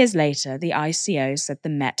 3 years later, the ICO said the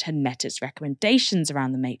Met had met its recommendations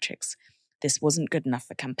around the matrix. This wasn't good enough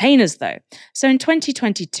for campaigners, though. So in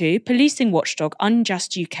 2022, policing watchdog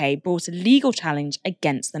Unjust UK brought a legal challenge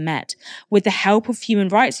against the Met, with the help of human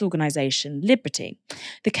rights organisation Liberty.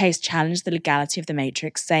 The case challenged the legality of the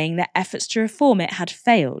matrix, saying that efforts to reform it had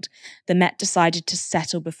failed. The Met decided to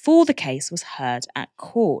settle before the case was heard at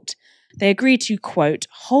court. They agreed to, quote,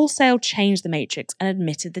 wholesale change the matrix and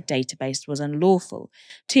admitted the database was unlawful.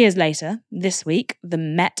 2 years later, this week, the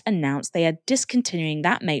Met announced they are discontinuing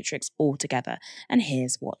that matrix altogether. And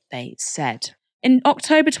here's what they said. In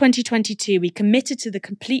October 2022, we committed to the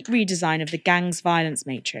complete redesign of the gangs violence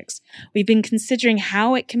matrix. We've been considering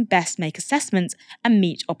how it can best make assessments and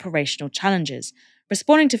meet operational challenges.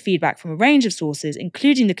 Responding to feedback from a range of sources,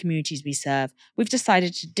 including the communities we serve, we've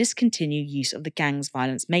decided to discontinue use of the gangs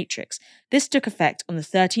violence matrix. This took effect on the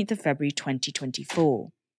 13th of February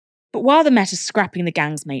 2024. But while the Met is scrapping the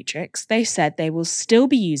gangs matrix, they said they will still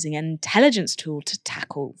be using an intelligence tool to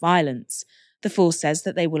tackle violence. The force says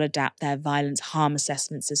that they will adapt their violence harm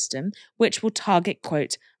assessment system, which will target,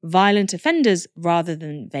 quote, violent offenders rather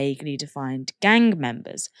than vaguely defined gang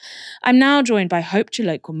members. I'm now joined by Hope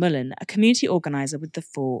Chilokwe-Mullen, a community organiser with the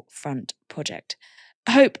Forefront Project.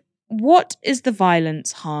 Hope, what is the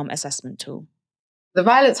violence harm assessment tool? The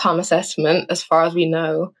violence harm assessment, as far as we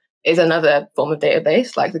know, is another form of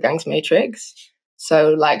database like the gangs matrix. So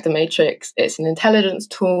like the matrix, it's an intelligence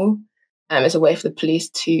tool. It's a way for the police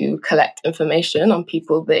to collect information on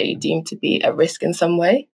people they deem to be at risk in some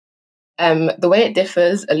way. The way it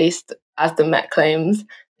differs, at least as the Met claims,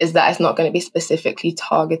 is that it's not going to be specifically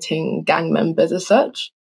targeting gang members as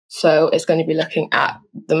such. So it's going to be looking at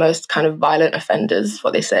the most kind of violent offenders,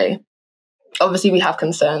 what they say. Obviously, we have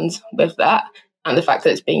concerns with that and the fact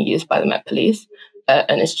that it's being used by the Met Police,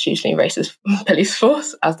 an institutionally racist police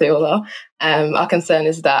force, as they all are. Our concern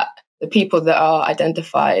is that the people that are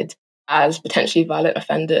identified as potentially violent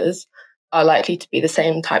offenders are likely to be the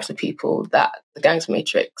same types of people that the gangs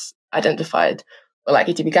matrix identified were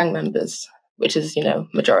likely to be gang members, which is,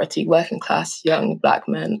 majority working class, young Black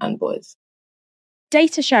men and boys.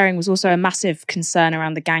 Data sharing was also a massive concern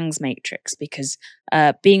around the gangs matrix because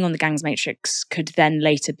being on the gangs matrix could then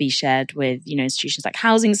later be shared with, institutions like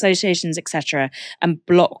housing associations, etc., and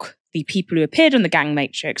block the people who appeared on the gang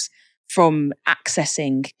matrix from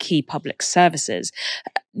accessing key public services.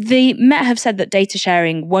 The Met have said that data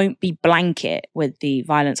sharing won't be blanket with the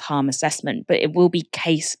violence harm assessment, but it will be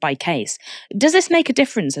case by case. Does this make a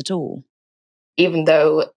difference at all? Even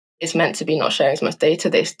though it's meant to be not sharing as much data,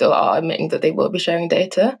 they still are admitting that they will be sharing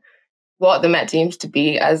data. What the Met deems to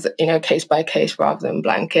be as, case by case rather than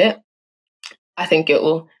blanket, I think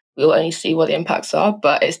we'll only see what the impacts are,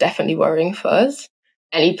 but it's definitely worrying for us.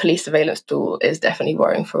 Any police surveillance tool is definitely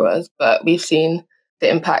worrying for us, but we've seen the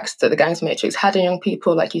impacts that the gangs matrix had on young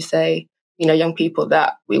people, like you say, young people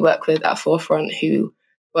that we work with at Forefront who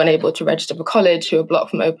were unable to register for college, who were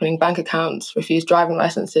blocked from opening bank accounts, refused driving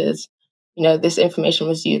licenses. This information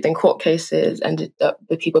was used in court cases, ended up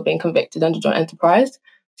with people being convicted under joint enterprise.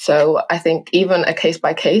 So I think even a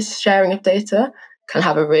case-by-case sharing of data can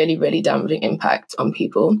have a really, really damaging impact on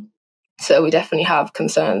people. So we definitely have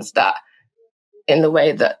concerns that in the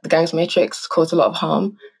way that the gangs matrix caused a lot of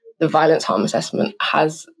harm, the violence harm assessment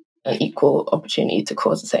has an equal opportunity to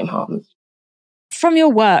cause the same harm. From your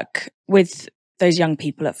work with those young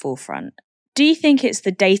people at Forefront, do you think it's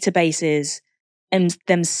the databases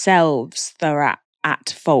themselves that are at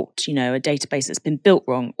fault, a database that's been built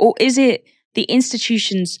wrong? Or is it the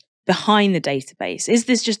institutions behind the database? Is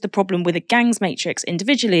this just the problem with a gangs matrix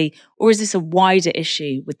individually, or is this a wider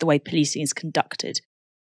issue with the way policing is conducted?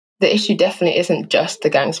 The issue definitely isn't just the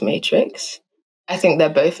gangs matrix. I think they're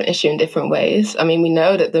both an issue in different ways. I mean, we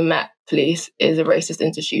know that the Met Police is a racist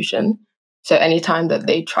institution. So anytime that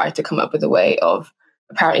they try to come up with a way of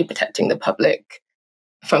apparently protecting the public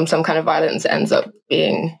from some kind of violence, ends up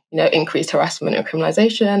being, increased harassment and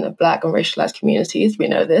criminalization of Black and racialized communities. We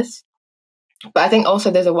know this. But I think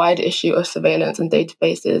also there's a wider issue of surveillance and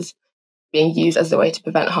databases being used as a way to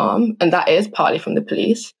prevent harm. And that is partly from the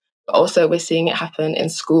police. But also we're seeing it happen in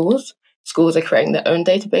schools. Schools are creating their own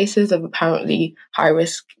databases of apparently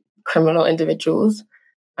high-risk criminal individuals.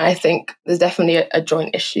 And I think there's definitely a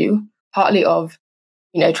joint issue, partly of,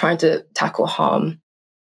 trying to tackle harm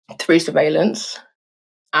through surveillance,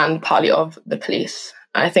 and partly of the police.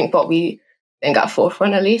 And I think what we think at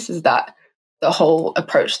Forefront, at least, is that the whole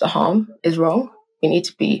approach to harm is wrong. We need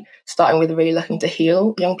to be starting with really looking to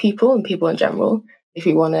heal young people and people in general. If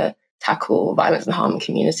we want to tackle violence and harm in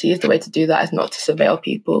communities, the way to do that is not to surveil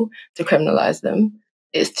people, to criminalize them.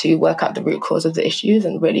 It's to work out the root cause of the issues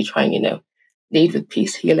and really try and, lead with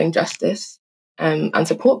peace, healing, justice, and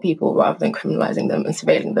support people rather than criminalizing them and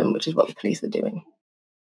surveilling them, which is what the police are doing.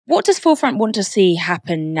 What does Forefront want to see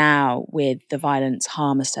happen now with the violence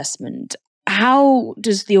harm assessment? How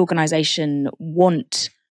does the organisation want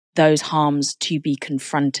those harms to be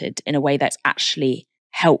confronted in a way that's actually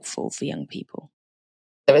helpful for young people?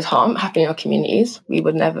 There is harm happening in our communities. We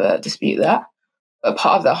would never dispute that. But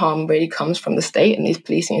part of that harm really comes from the state and these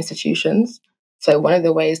policing institutions. So one of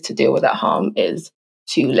the ways to deal with that harm is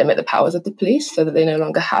to limit the powers of the police so that they no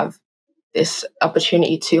longer have this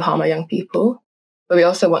opportunity to harm our young people. But we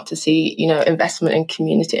also want to see, investment in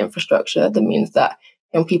community infrastructure that means that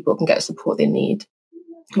young people can get the support they need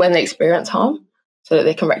when they experience harm so that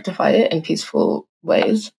they can rectify it in peaceful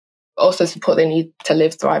ways, but also support they need to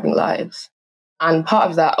live thriving lives. And part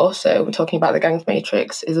of that also, we're talking about the gangs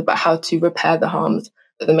matrix, is about how to repair the harms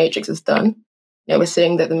that the matrix has done. We're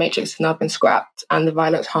seeing that the matrix has now been scrapped and the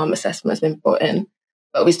violence harm assessment has been brought in,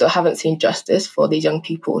 but we still haven't seen justice for these young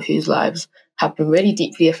people whose lives have been really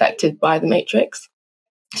deeply affected by the matrix.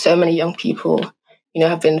 So many young people,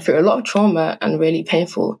 have been through a lot of trauma and really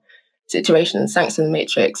painful situations thanks to the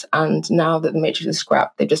matrix. And now that the matrix is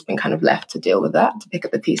scrapped, they've just been kind of left to deal with that, to pick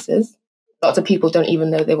up the pieces. Lots of people don't even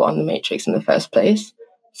know they were on the matrix in the first place.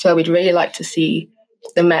 So we'd really like to see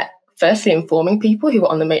the Met firstly informing people who were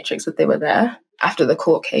on the matrix that they were there. After the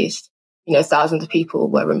court case, thousands of people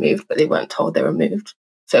were removed, but they weren't told they were removed.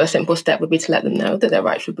 So a simple step would be to let them know that their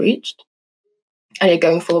rights were breached. And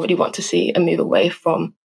going forward, we want to see a move away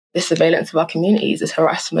from this surveillance of our communities, this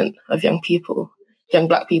harassment of young people, young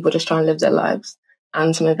Black people just trying to live their lives,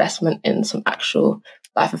 and some investment in some actual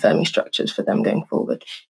life-affirming structures for them going forward.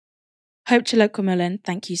 Hope Chalokumulin,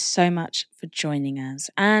 thank you so much for joining us.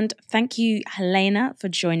 And thank you, Helena, for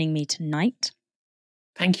joining me tonight.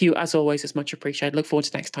 Thank you, as always. It's much appreciated. Look forward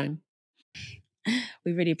to next time.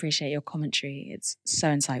 We really appreciate your commentary. It's so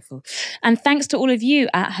insightful. And thanks to all of you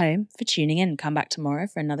at home for tuning in. Come back tomorrow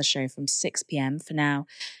for another show from 6 p.m. For now,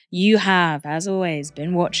 you have, as always,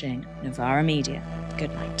 been watching Novara Media.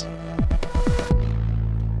 Good night.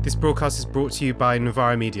 This broadcast is brought to you by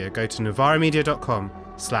Novara Media. Go to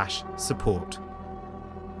novaramedia.com/support.